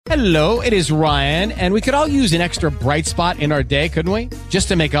Hello, it is Ryan, and we could all use an extra bright spot in our day, couldn't we? Just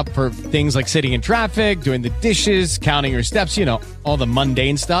to make up for things like sitting in traffic, doing the dishes, counting your steps, all the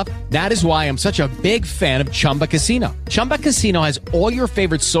mundane stuff. That is why I'm such a big fan of Chumba Casino. Chumba Casino has all your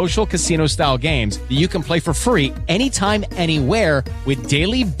favorite social casino-style games that you can play for free anytime, anywhere with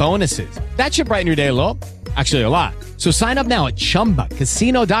daily bonuses. That should brighten your day a little. Actually, a lot. So sign up now at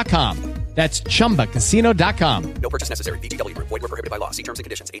ChumbaCasino.com. That's ChumbaCasino.com. No purchase necessary. VGW Group. Void where prohibited by law. See terms and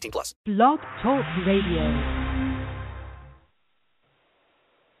conditions. 18 plus. Blog Talk Radio.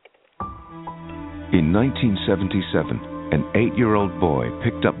 In 1977, an 8-year-old boy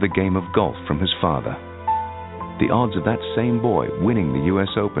picked up the game of golf from his father. The odds of that same boy winning the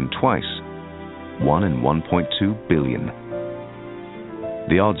U.S. Open twice, 1 in 1.2 billion.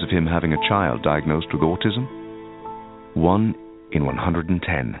 The odds of him having a child diagnosed with autism, 1 in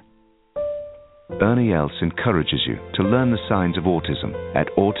 110. Ernie Els encourages you to learn the signs of autism at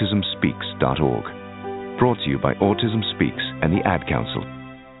autismspeaks.org. Brought to you by Autism Speaks and the Ad Council.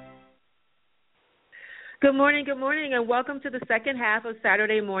 Good morning, and welcome to the second half of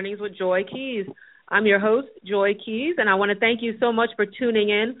Saturday Mornings with Joy Keys. I'm your host, Joy Keys, and I want to thank you so much for tuning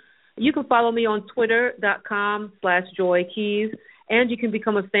in. You can follow me on Twitter.com/Joy Keys, and you can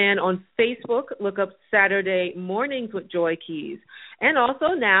become a fan on Facebook. Look up Saturday Mornings with Joy Keys. And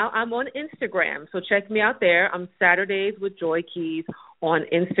also now I'm on Instagram, so check me out there. I'm Saturdays with Joy Keys on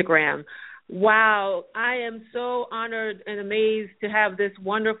Instagram. Wow, I am so honored and amazed to have this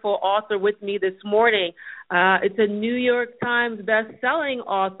wonderful author with me this morning. It's a New York Times best-selling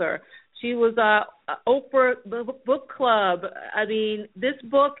author. She was Oprah Book Club. I mean, this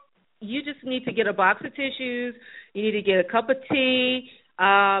book, you just need to get a box of tissues. You need to get a cup of tea.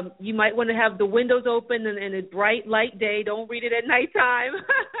 You might want to have the windows open and a bright light day. Don't read it at nighttime.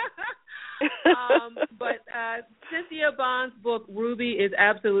 But Cynthia Bond's book, Ruby, is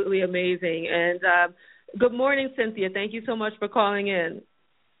absolutely amazing. And good morning, Cynthia. Thank you so much for calling in.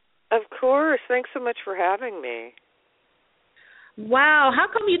 Of course. Thanks so much for having me. Wow. How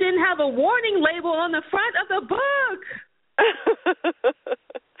come you didn't have a warning label on the front of the book?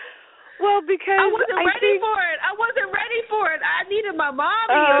 Well, because I wasn't ready for it. I needed my mommy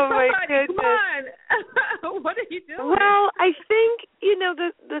or somebody. Come on. What are you doing? Well, I think,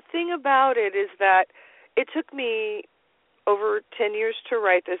 the thing about it is that it took me over 10 years to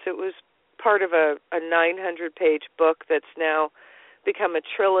write this. It was part of a 900-page book that's now become a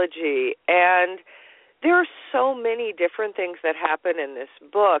trilogy. And there are so many different things that happen in this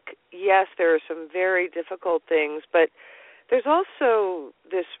book. Yes, there are some very difficult things, but there's also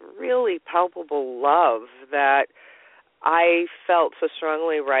this really palpable love that I felt so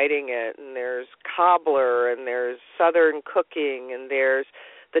strongly writing it. And there's cobbler, and there's Southern cooking, and there's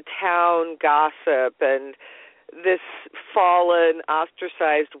the town gossip, and this fallen,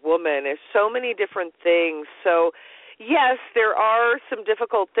 ostracized woman. There's so many different things. So, yes, there are some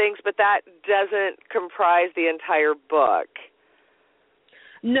difficult things, but that doesn't comprise the entire book.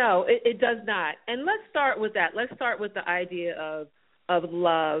 No, it does not. And let's start with that. Let's start with the idea of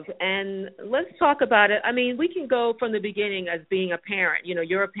love. And let's talk about it. I mean, we can go from the beginning as being a parent.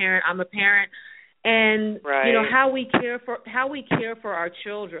 You're a parent, I'm a parent. And right. How we care for our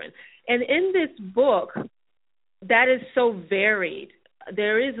children. And in this book, that is so varied.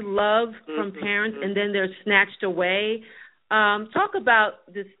 There is love from parents, and then they're snatched away. Talk about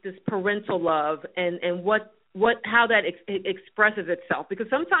this parental love and how that expresses itself, because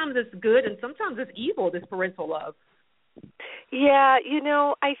sometimes it's good and sometimes it's evil, this parental love. Yeah,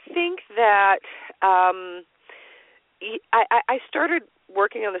 I think that I started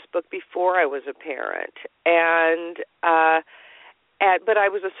working on this book before I was a parent, but I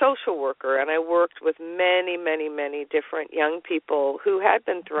was a social worker, and I worked with many, many, many different young people who had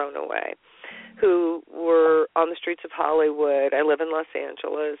been thrown away, who were on the streets of Hollywood. I live in Los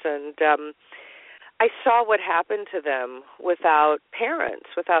Angeles, and I saw what happened to them without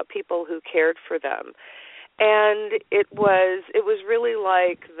parents, without people who cared for them. And it was really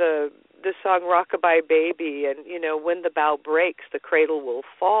like the song Rockabye Baby, and, when the bough breaks, the cradle will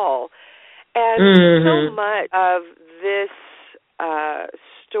fall. And so much of this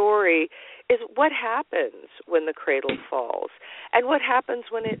story is what happens when the cradle falls and what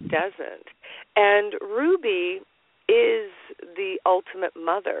happens when it doesn't. And Ruby is the ultimate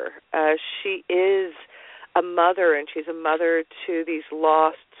mother. She is a mother, and she's a mother to these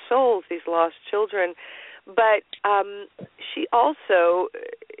lost souls, these lost children. But she also,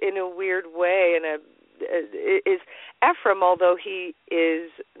 in a weird way, is Ephraim, although he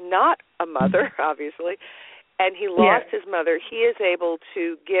is not a mother, obviously, and he lost his mother, he is able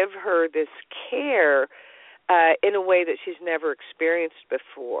to give her this care in a way that she's never experienced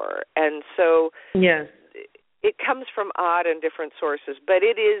before. And so yes, it comes from odd and different sources. But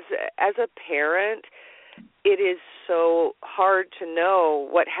it is, as a parent, it is so hard to know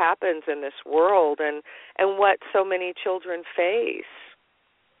what happens in this world and what so many children face.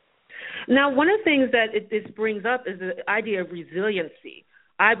 Now, one of the things that this brings up is the idea of resiliency,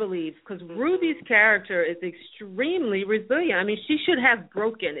 I believe, because Ruby's character is extremely resilient. I mean, she should have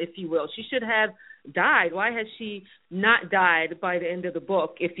broken, if you will. She should have died. Why has she not died by the end of the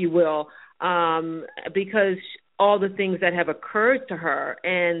book, if you will? Because all the things that have occurred to her.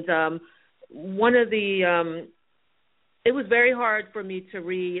 And one of the it was very hard for me to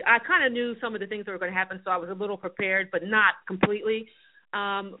read. I kind of knew some of the things that were going to happen, so I was a little prepared, but not completely.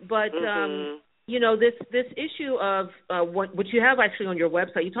 You know, this issue of what you have actually on your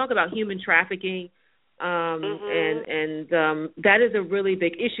website, you talk about human trafficking, and that is a really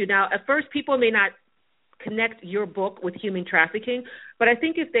big issue. Now, at first, people may not connect your book with human trafficking, but I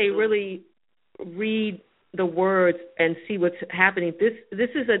think if they really read the words and see what's happening, this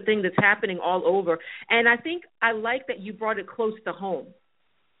is a thing that's happening all over. And I think I like that you brought it close to home,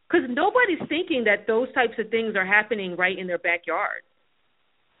 because nobody's thinking that those types of things are happening right in their backyard.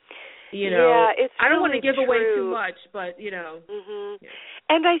 You know, yeah, it's I don't want really to give true. away too much, but, you know. Yeah.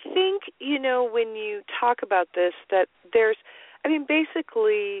 And I think, you know, when you talk about this, that there's, I mean,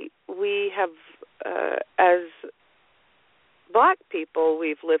 basically we have, as Black people,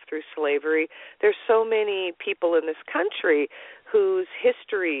 we've lived through slavery. There's so many people in this country whose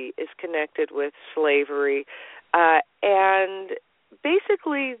history is connected with slavery. And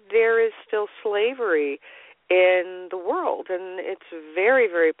basically there is still slavery in the world, and it's very,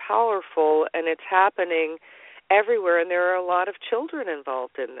 very powerful, and it's happening everywhere, and there are a lot of children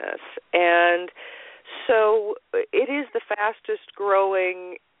involved in this. And so it is the fastest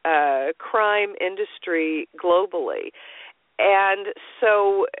growing crime industry globally. And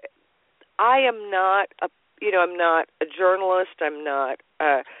so I am not I'm not a journalist.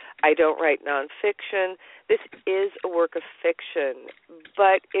 I don't write nonfiction. This is a work of fiction,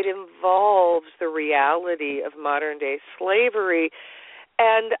 but it involves the reality of modern-day slavery.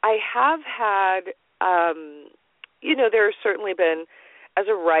 And I have had, there has certainly been, as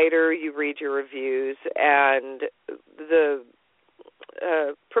a writer, you read your reviews, and the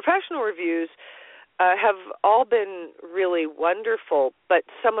professional reviews have all been really wonderful, but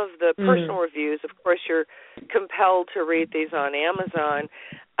some of the personal reviews, of course, you're compelled to read these on Amazon.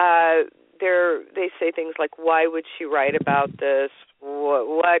 They say things like, why would she write about this?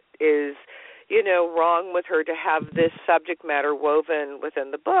 What is, wrong with her to have this subject matter woven within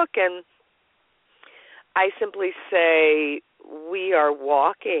the book? And I simply say, we are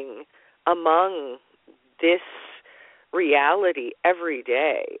walking among this reality every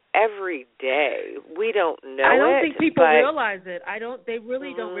day. We don't know it. I don't think people realize it. They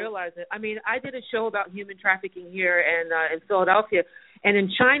really don't realize it. I mean, I did a show about human trafficking here in Philadelphia, and in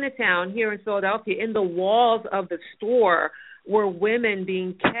Chinatown here in Philadelphia, in the walls of the store were women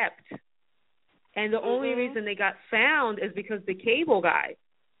being kept. And the only reason they got found is because the cable guy.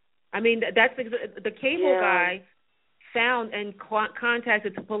 I mean, that's the cable guy found and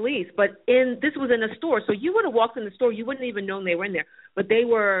contacted the police. But this was in a store, so you would have walked in the store, you wouldn't even known they were in there. But they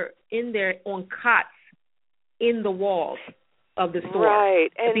were in there on cots in the walls of the store, right?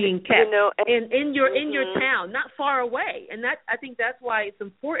 And being kept, and in your town, not far away. And I think that's why it's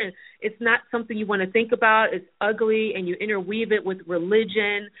important. It's not something you want to think about. It's ugly, and you interweave it with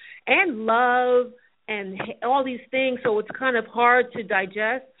religion and love and all these things. So it's kind of hard to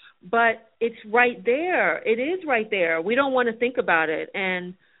digest. But it's right there. It is right there. We don't want to think about it,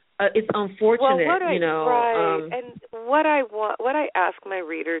 and it's unfortunate, Right. And what I ask my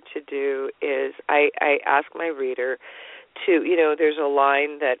reader to do is, I ask my reader to, there's a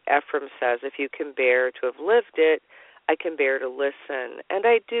line that Ephraim says, if you can bear to have lived it, I can bear to listen. And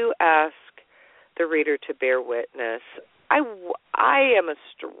I do ask the reader to bear witness. I am a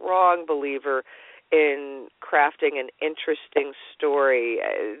strong believer in crafting an interesting story.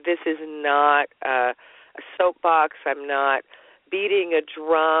 This is not a soapbox. I'm not beating a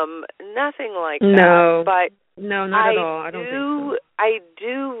drum, nothing like that. But no, not at all. I don't think so. I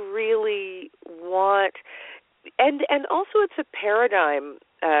do really want, and also it's a paradigm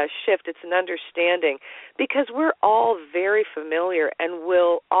shift. It's an understanding, because we're all very familiar and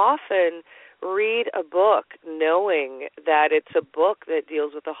will often read a book knowing that it's a book that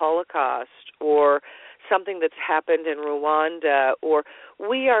deals with the Holocaust or something that's happened in Rwanda, or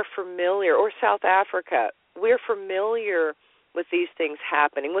we are familiar, or South Africa. We're familiar with these things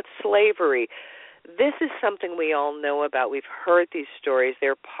happening, with slavery. This is something we all know about. We've heard these stories.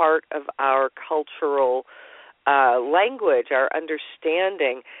 They're part of our cultural language, our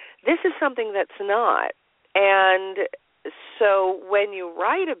understanding. This is something that's not. And so when you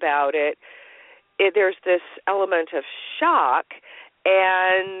write about it, there's this element of shock.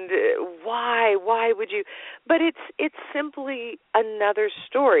 And why would you? But it's simply another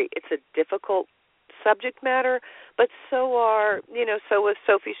story. It's a difficult subject matter, but so was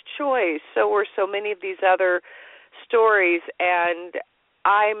Sophie's Choice, so are so many of these other stories, and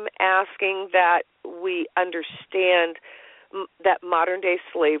I'm asking that we understand that modern-day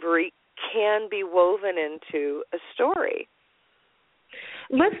slavery can be woven into a story.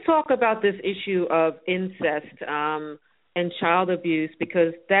 Let's talk about this issue of incest and child abuse,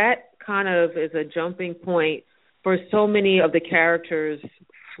 because that kind of is a jumping point for so many of the characters'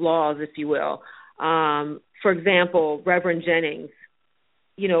 flaws, if you will. For example, Reverend Jennings,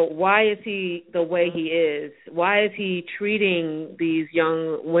 why is he the way he is? Why is he treating these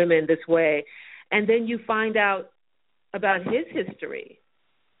young women this way? And then you find out about his history.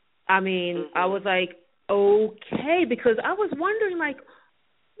 I mean, I was like, okay, because I was wondering, like,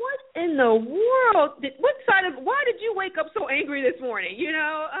 what in the world? Why did you wake up so angry this morning?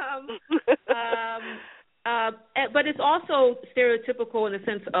 But it's also stereotypical in the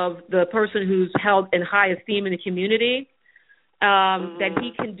sense of the person who's held in high esteem in the community, that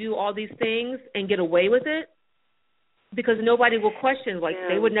he can do all these things and get away with it because nobody will question. Like,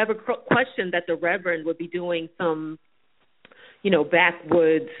 they would never question that the Reverend would be doing some,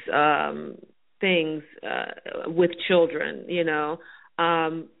 backwoods things with children,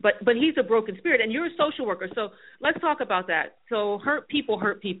 But he's a broken spirit, and you're a social worker, so let's talk about that. So hurt people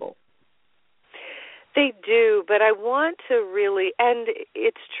hurt people. They do, but I want to really, and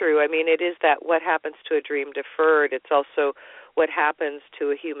it's true, I mean, it is that what happens to a dream deferred. It's also what happens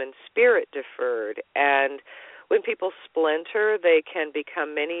to a human spirit deferred. And when people splinter, they can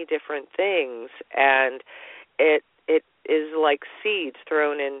become many different things, and it is like seeds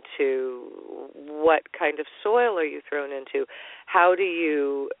thrown into what kind of soil are you thrown into? How do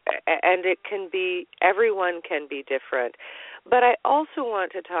you, and it can be, everyone can be different. But I also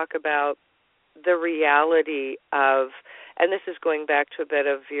want to talk about the reality of, and this is going back to a bit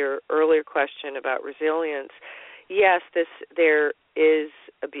of your earlier question about resilience. Yes, there is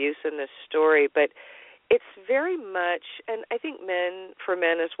abuse in this story, but it's very much, and I think for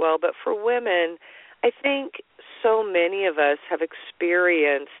men as well, but for women, I think so many of us have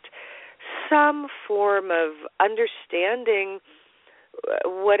experienced some form of understanding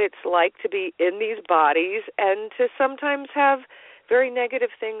what it's like to be in these bodies and to sometimes have very negative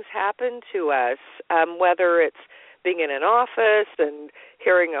things happen to us, whether it's being in an office and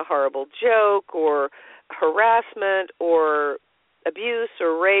hearing a horrible joke or harassment or abuse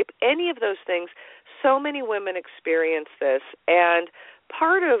or rape, any of those things. So many women experience this, and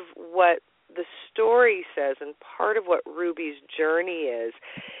part of what the story says and part of what Ruby's journey is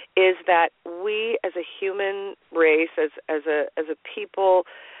that we as a human race, as a people,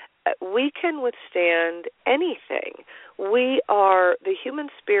 we can withstand anything. The human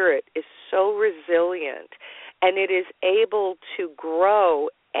spirit is so resilient, and it is able to grow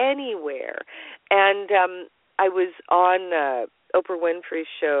anywhere. And I was on Oprah Winfrey's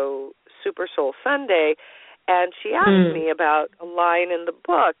show, Super Soul Sunday, and she asked me about a line in the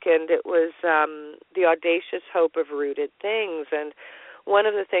book, and it was the audacious hope of rooted things. And one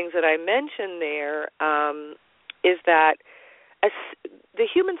of the things that I mentioned there is that the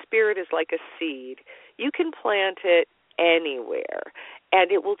human spirit is like a seed. You can plant it anywhere,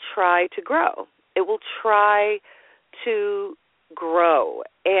 and it will try to grow. It will try to grow,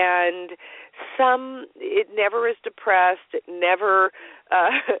 and it never is depressed. It never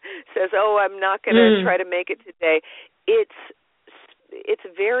says, "Oh, I'm not going to try to make it today." Its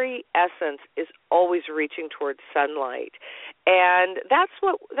very essence is always reaching towards sunlight, and that's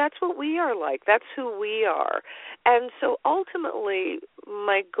what we are like. That's who we are. And so ultimately,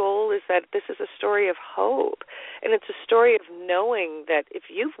 my goal is that this is a story of hope, and it's a story of knowing that if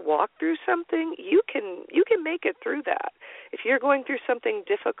you've walked through something, you can make it through that. If you're going through something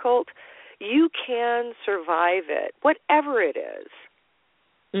difficult, you can survive it, whatever it is.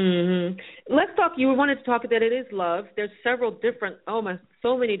 Let's talk. You wanted to talk that it is love. There's several different,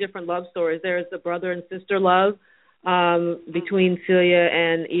 so many different love stories. There's the brother and sister love between Celia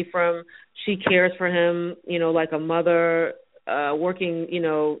and Ephraim. She cares for him, like a mother, working,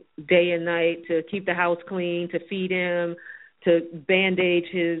 day and night to keep the house clean, to feed him, to bandage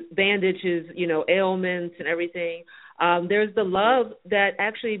his, ailments and everything. There's the love that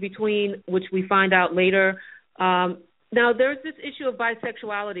actually between, which we find out later. Now, there's this issue of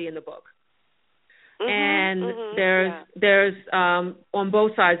bisexuality in the book. and there's on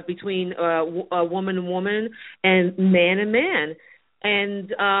both sides between a woman and woman and man,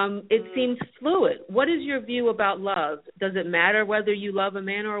 and it seems fluid. What is your view about love? Does it matter whether you love a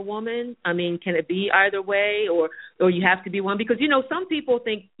man or a woman? I mean, can it be either way, or you have to be one? Because some people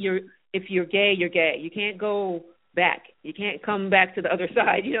think if you're gay, you're gay. You can't go back. You can't come back to the other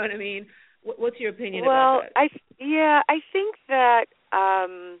side. You know what I mean? What's your opinion about that? I think that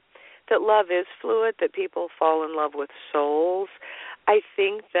that love is fluid, that people fall in love with souls. I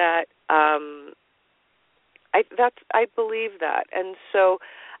think that I believe that. And so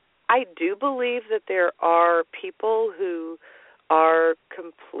I do believe that there are people who are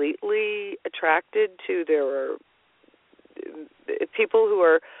completely attracted to people who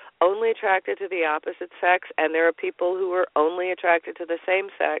are only attracted to the opposite sex, and there are people who are only attracted to the same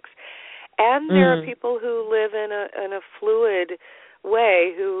sex. And there are people who live in a fluid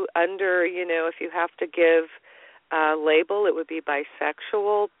way, who under, if you have to give a label, it would be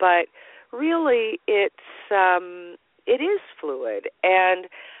bisexual, but really it is fluid. And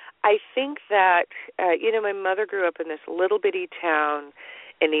I think that, my mother grew up in this little bitty town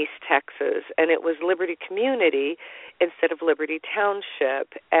in East Texas, and it was Liberty Community instead of Liberty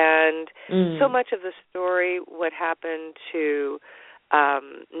Township. And so much of the story, what happened to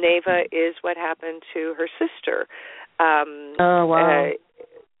Neva, is what happened to her sister. Oh, wow.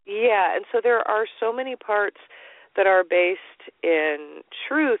 And so there are so many parts that are based in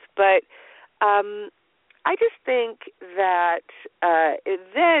truth, but I just think that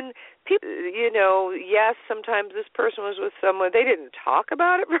then people, yes, sometimes this person was with someone, they didn't talk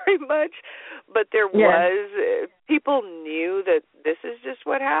about it very much, but there was, people knew that this is just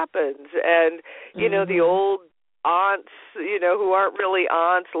what happens. And, the old aunts, who aren't really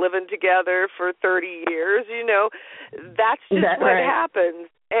aunts living together for 30 years, that's just what happens.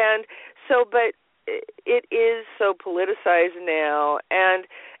 And so, but it is so politicized now, and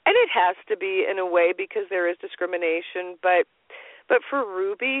it has to be in a way because there is discrimination, but for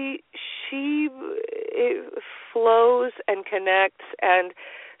Ruby, she flows and connects, and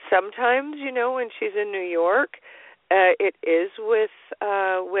sometimes, when she's in New York, it is with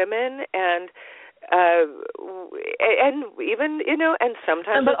women, and even, and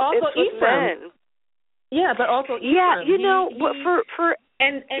sometimes but also it's with men. Yeah, but also Ephraim.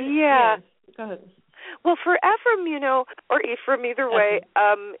 Yeah, Go ahead. Well, for Ephraim, or Ephraim, either way,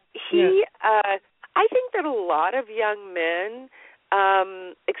 I think that a lot of young men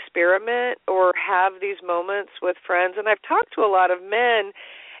experiment or have these moments with friends, and I've talked to a lot of men,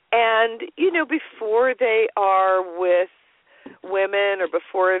 and, before they are with women or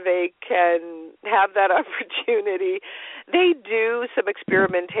before they can have that opportunity, they do some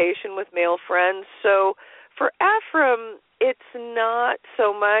experimentation with male friends. So for Ephraim, it's not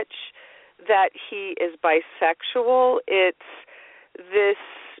so much that he is bisexual. It's this,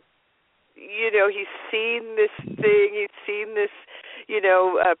 he's seen this thing, he's seen this,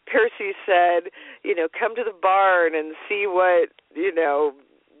 Percy said, come to the barn and see what,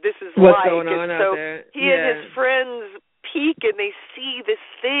 this is what's like. Going on and so out there. He and his friends peek and they see this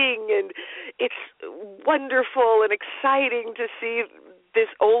thing, and it's wonderful and exciting to see this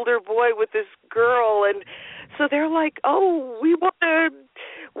older boy with this girl, and so they're like, oh,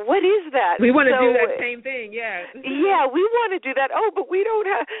 what is that? We want to do that same thing, yeah. Yeah, we want to do that. Oh, but we don't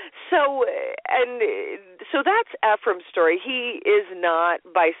have. So that's Ephraim's story. He is not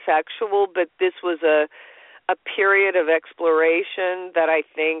bisexual, but this was a period of exploration that I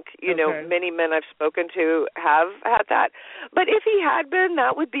think, many men I've spoken to have had that. But if he had been,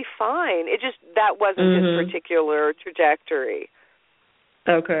 that would be fine. That wasn't his particular trajectory.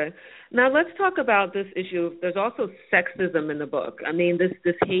 Okay. Now let's talk about this issue. There's also sexism in the book. I mean,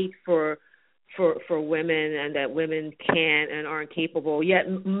 this hate for women, and that women can't and aren't capable. Yet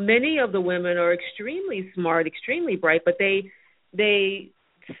many of the women are extremely smart, extremely bright, but they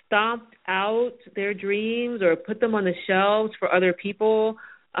stomped out their dreams or put them on the shelves for other people.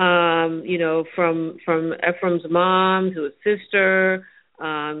 From Ephraim's mom to his sister,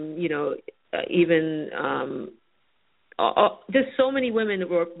 just so many women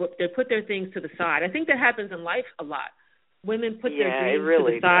they put their things to the side. I think that happens in life a lot. Women put their dreams to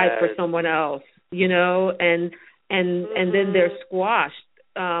the side for someone else, and then they're squashed.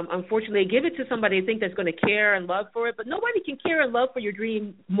 Unfortunately, they give it to somebody they think that's going to care and love for it, but nobody can care and love for your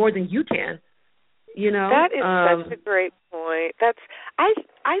dream more than you can. That is such a great point.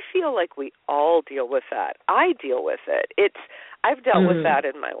 I feel like we all deal with that. I deal with it. I've dealt with that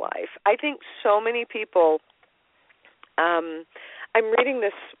in my life. I think so many people. I'm reading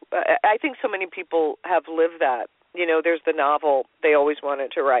this. I think so many people have lived that. There's the novel they always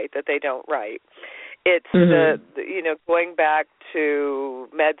wanted to write that they don't write. It's the going back to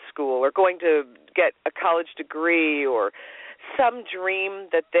med school or going to get a college degree or some dream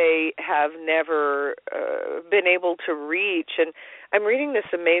that they have never been able to reach. And I'm reading this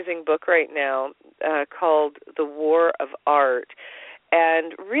amazing book right now called The War of Art.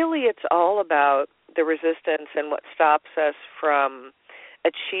 And really it's all about the resistance and what stops us from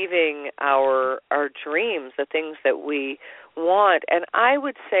achieving our dreams, the things that we want. And I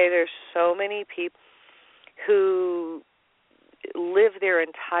would say there's so many people who live their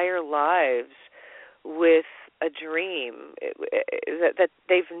entire lives with a dream that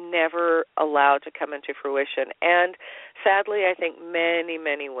they've never allowed to come into fruition. And sadly, I think many,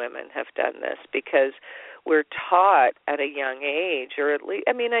 many women have done this because we're taught at a young age, or at least,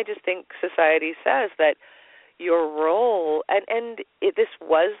 I just think society says that your role, this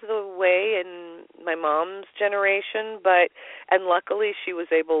was the way in my mom's generation, and luckily she was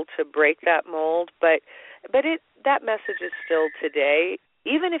able to break that mold, but that message is still today.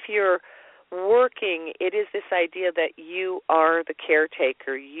 Even if you're working, it is this idea that you are the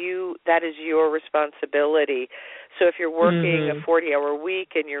caretaker. That is your responsibility. So if you're working a 40-hour week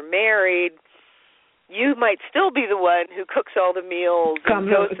and you're married, you might still be the one who cooks all the meals and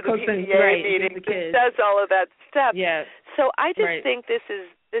goes to the PTA meetings and does all of that stuff. Yes. So I just think this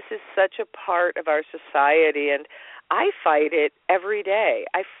is such a part of our society, and I fight it every day.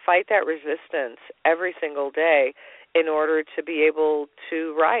 I fight that resistance every single day in order to be able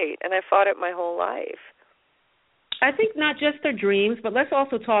to write, and I fought it my whole life. I think not just their dreams, but let's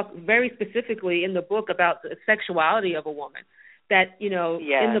also talk very specifically in the book about the sexuality of a woman. That, in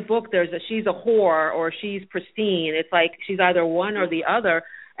the book she's a whore or she's pristine. It's like she's either one or the other.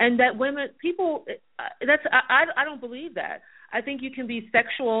 And that I don't believe that. I think you can be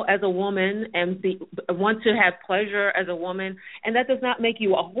sexual as a woman and want to have pleasure as a woman, and that does not make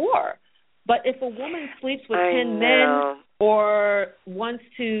you a whore. But if a woman sleeps with 10 men or wants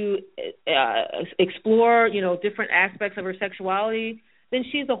to explore, different aspects of her sexuality, then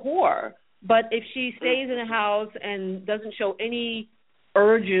she's a whore. But if she stays in a house and doesn't show any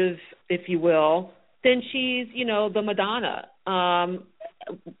urges, if you will, then she's, the Madonna.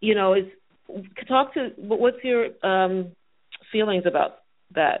 What's your feelings about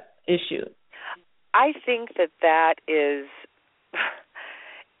that issue? I think that is,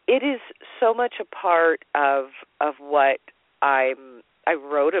 it is so much a part of what I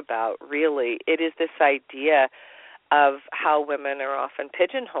wrote about, really. It is this idea of how women are often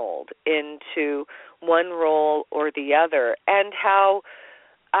pigeonholed into one role or the other, and how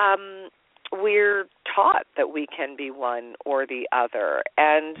we're taught that we can be one or the other.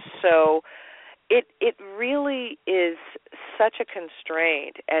 And so it really is such a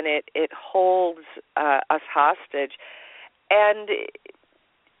constraint, and it holds us hostage. And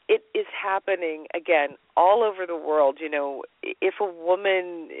it is happening, again, all over the world. If a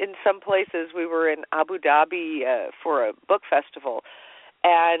woman, in some places, we were in Abu Dhabi for a book festival,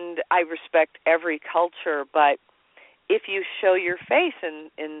 and I respect every culture, but if you show your face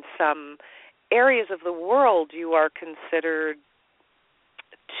in some areas of the world, you are considered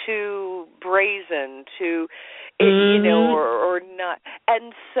too brazen, or not.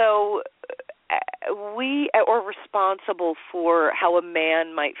 And so we are responsible for how a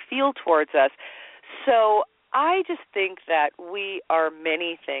man might feel towards us. So I just think that we are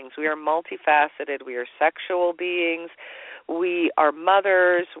many things. We are multifaceted. We are sexual beings. We are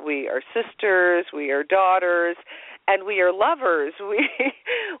mothers. We are sisters. We are daughters. And we are lovers.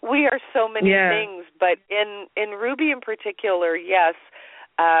 We are so many things. But in Ruby in particular, yes,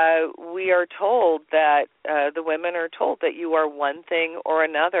 we are told that the women are told that you are one thing or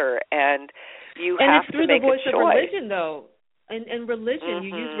another, and you have to make a choice. And it's through the voice of religion, though. And religion,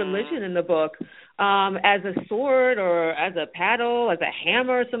 you use religion in the book as a sword or as a paddle, as a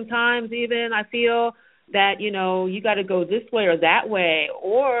hammer sometimes even, I feel that, you got to go this way or that way.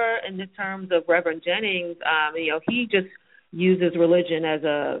 Or in the terms of Reverend Jennings, he just uses religion as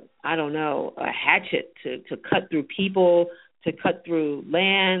a hatchet to cut through people, to cut through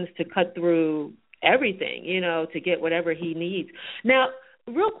lands, to cut through everything, to get whatever he needs. Now,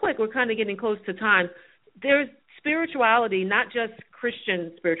 real quick, we're kind of getting close to time. There's spirituality, not just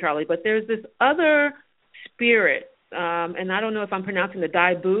Christian spirituality, but there's this other spirit, and I don't know if I'm pronouncing the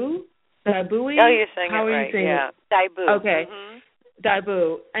Daibu. Daibui? Oh, you're saying How it are right, you saying yeah. it? Daibu. Okay. Mm-hmm.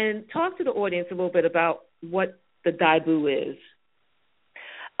 Daibu. And talk to the audience a little bit about what the Daibu is.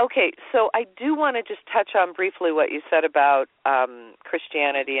 Okay, so I do want to just touch on briefly what you said about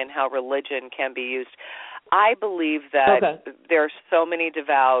Christianity and how religion can be used. I believe that there are so many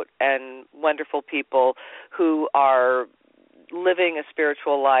devout and wonderful people who are living a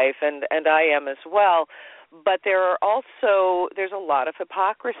spiritual life, and I am as well. But there's a lot of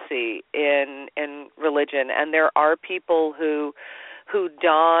hypocrisy in religion, and there are people who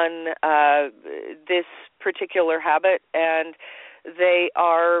don this particular habit, and they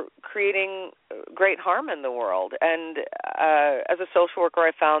are creating great harm in the world. And as a social worker,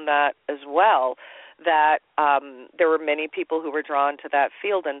 I found that as well, that there were many people who were drawn to that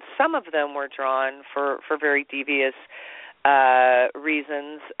field, and some of them were drawn for very devious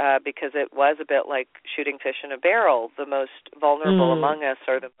reasons, because it was a bit like shooting fish in a barrel. The most vulnerable among us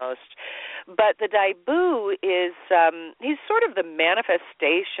are the most. But the Daibu is, he's sort of the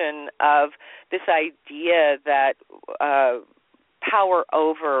manifestation of this idea that power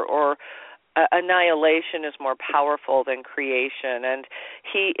over or annihilation is more powerful than creation, and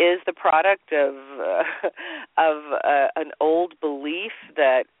he is the product of an old belief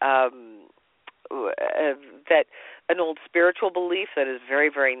that an old spiritual belief that is very,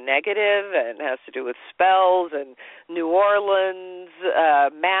 very negative and has to do with spells and New Orleans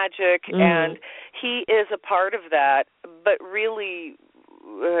magic, and he is a part of that. But really,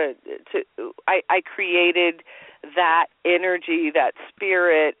 I created that energy, that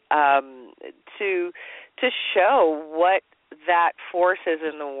spirit, to show what that force is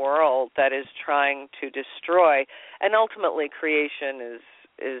in the world that is trying to destroy, and ultimately creation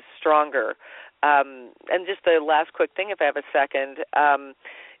is stronger. And just the last quick thing, if I have a second,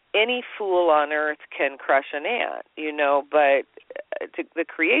 any fool on earth can crush an ant, but the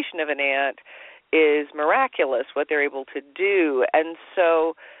creation of an ant is miraculous, what they're able to do. And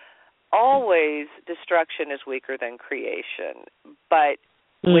so always destruction is weaker than creation, but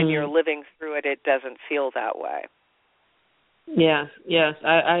when you're living through it, it doesn't feel that way. Yes,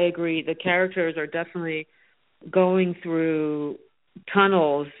 I agree. The characters are definitely going through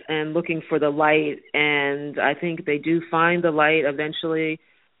tunnels and looking for the light, and I think they do find the light eventually,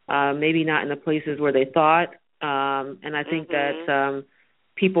 maybe not in the places where they thought, and I think that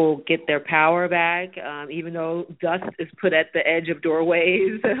people get their power back, even though dust is put at the edge of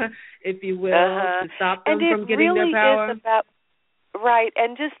doorways, if you will, to stop them from getting their power. Right,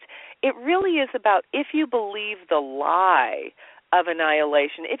 and it really is about, if you believe the lie of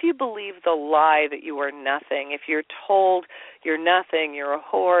annihilation, if you believe the lie that you are nothing, if you're told you're nothing, you're a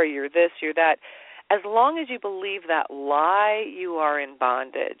whore, you're this, you're that, as long as you believe that lie, you are in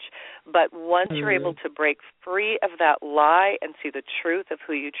bondage. But once you're able to break free of that lie and see the truth of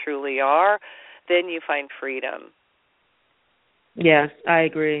who you truly are, then you find freedom. Yes, I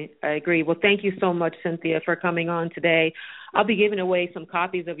agree. Well, thank you so much, Cynthia, for coming on today. I'll be giving away some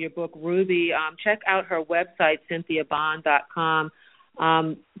copies of your book, Ruby. Check out her website, CynthiaBond.com.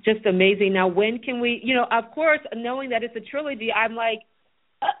 Just amazing. Now, when can we, of course, knowing that it's a trilogy, I'm like,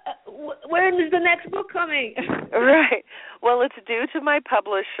 when is the next book coming? Right. Well, it's due to my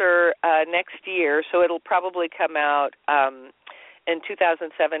publisher next year, so it'll probably come out in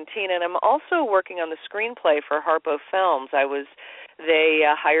 2017, and I'm also working on the screenplay for Harpo Films. They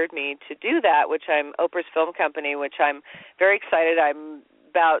hired me to do that, which I'm Oprah's Film Company, which I'm very excited. I'm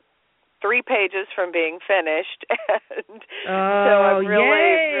about 3 pages from being finished, and so I'm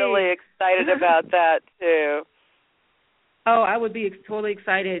really excited about that too. Oh, I would be totally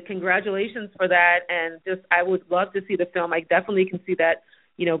excited. Congratulations for that, and I would love to see the film. I definitely can see that,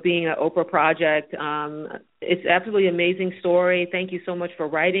 being an Oprah project. It's absolutely amazing story. Thank you so much for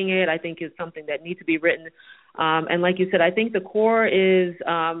writing it. I think it's something that needs to be written. And like you said, I think the core is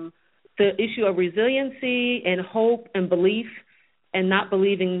the issue of resiliency and hope and belief and not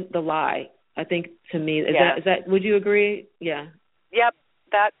believing the lie. I think, to me, is that would you agree? Yeah. Yep,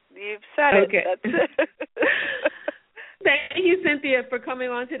 that you've said it. Okay. That's Thank you, Cynthia, for coming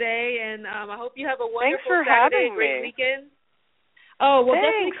on today, and I hope you have a wonderful Thanks for Saturday, having great me. weekend. Oh, well,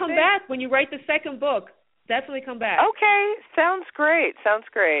 Thanks, definitely come back when you write the second book. Definitely come back. Okay, sounds great.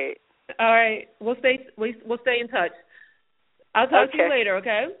 All right, we'll stay in touch. I'll talk to you later.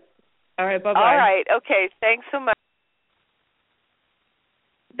 Okay. All right. Bye bye. All right. Okay. Thanks so much.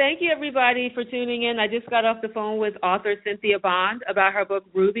 Thank you, everybody, for tuning in. I just got off the phone with author Cynthia Bond about her book,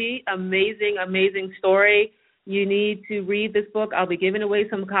 Ruby. Amazing, amazing story. You need to read this book. I'll be giving away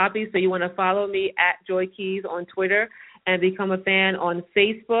some copies, so you want to follow me at Joy Keys on Twitter and become a fan on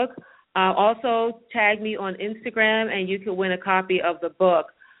Facebook. Also, tag me on Instagram, and you can win a copy of the book.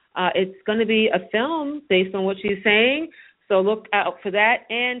 It's going to be a film based on what she's saying, so look out for that.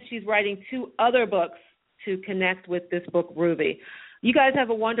 And she's writing 2 other books to connect with this book, Ruby. You guys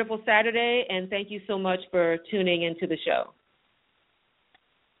have a wonderful Saturday, and thank you so much for tuning into the show.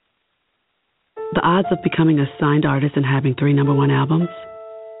 The odds of becoming a signed artist and having 3 number 1 albums?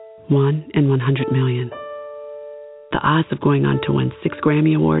 1 in 100 million. The The odds of going on to win 6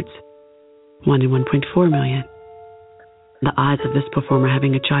 Grammy Awards? 1 in 1.4 million. The odds of this performer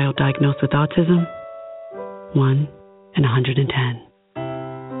having a child diagnosed with autism? 1 in 110.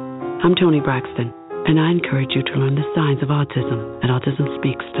 I'm Toni Braxton, and I encourage you to learn the signs of autism at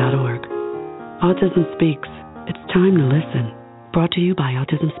autismspeaks.org. Autism Speaks. It's time to listen. Brought to you by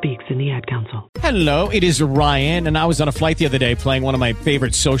Autism Speaks and the Ad Council. Hello, it is Ryan, and I was on a flight the other day playing one of my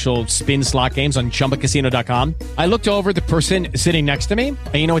favorite social spin slot games on ChumbaCasino.com. I looked over the person sitting next to me,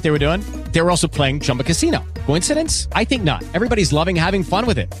 and you know what they were doing? They were also playing Chumba Casino. Coincidence? I think not. Everybody's loving having fun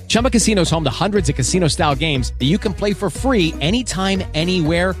with it. Chumba Casino is home to hundreds of casino-style games that you can play for free anytime,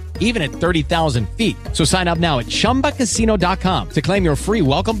 anywhere, even at 30,000 feet. So sign up now at ChumbaCasino.com to claim your free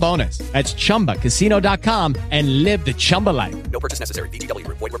welcome bonus. That's ChumbaCasino.com and live the Chumba life. No purchase necessary. VGW.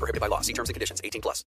 Void where prohibited by law. See terms and conditions. 18+.